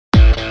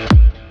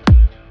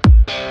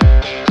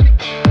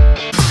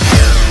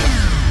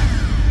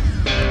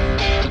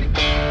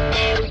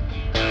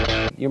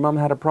your mom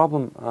had a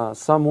problem.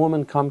 Some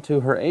women come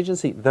to her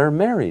agency, they're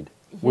married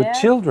with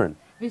children,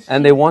 and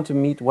they want to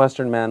meet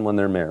Western men when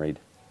they're married.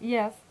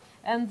 Yes.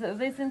 And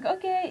they think,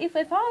 okay, if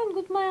I find a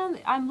good man,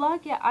 I'm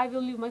lucky, I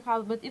will leave my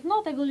husband. If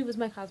not, I will live with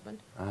my husband.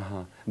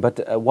 But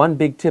one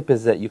big tip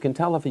is that you can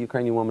tell if a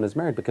Ukrainian woman is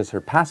married because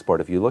her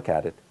passport, if you look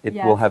at it, it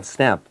will have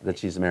stamped that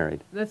she's married.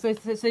 That's why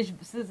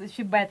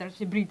she better,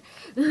 she breed.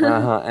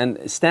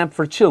 And stamp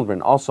for children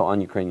also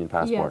on Ukrainian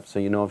passport. So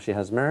you know if she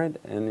has married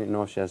and you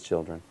know if she has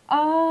children.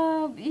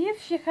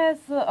 If she has,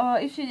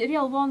 if she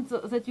really wants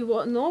that you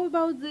know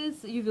about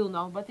this, you will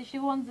know. But if she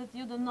wants that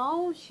you don't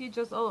know, she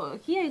just,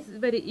 here it's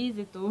very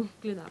easy to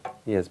clean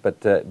up. Yes, but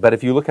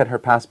if you look at her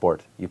passport,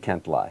 you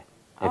can't lie.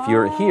 If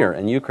you're here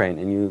in Ukraine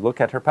and you look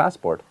at her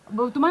passport,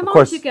 but to my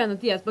mom she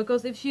cannot, yes,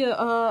 because if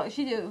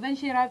when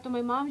she arrived to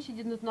my mom, she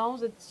did not know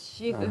that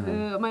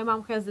my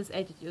mom has this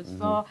attitude.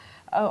 So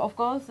of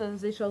course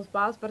they show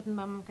passport, and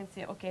my mom can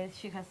say, okay,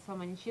 she has so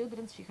many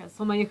children, she has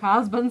so many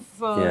husbands.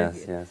 So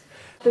yes.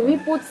 So we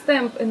put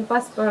stamp in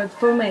passport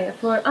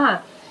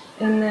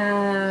in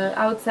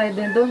outside,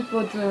 and don't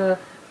put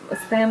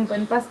stamp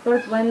in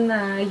passport when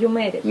you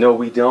married. No,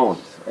 we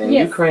don't. In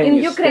Ukraine,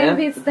 you stamp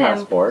the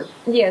passport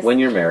when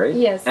you're married,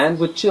 and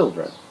with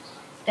children.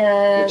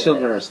 The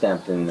children are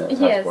stamped in the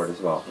passport as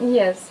well.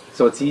 Yes.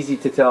 So it's easy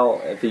to tell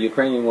if a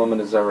Ukrainian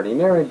woman is already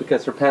married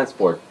because her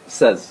passport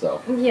says so.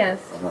 Yes.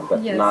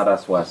 But not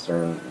us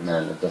Western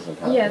men, it doesn't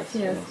have yes.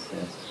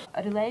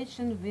 A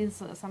relation with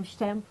some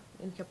stamp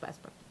in her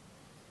passport.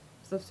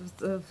 So,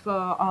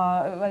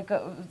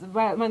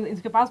 when in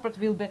her passport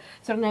will be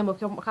surname of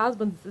her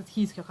husband, that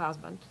he's her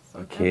husband. So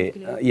okay.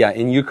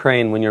 In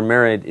Ukraine, when you're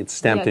married, it's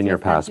stamped in your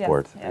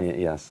passport.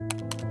 Yes.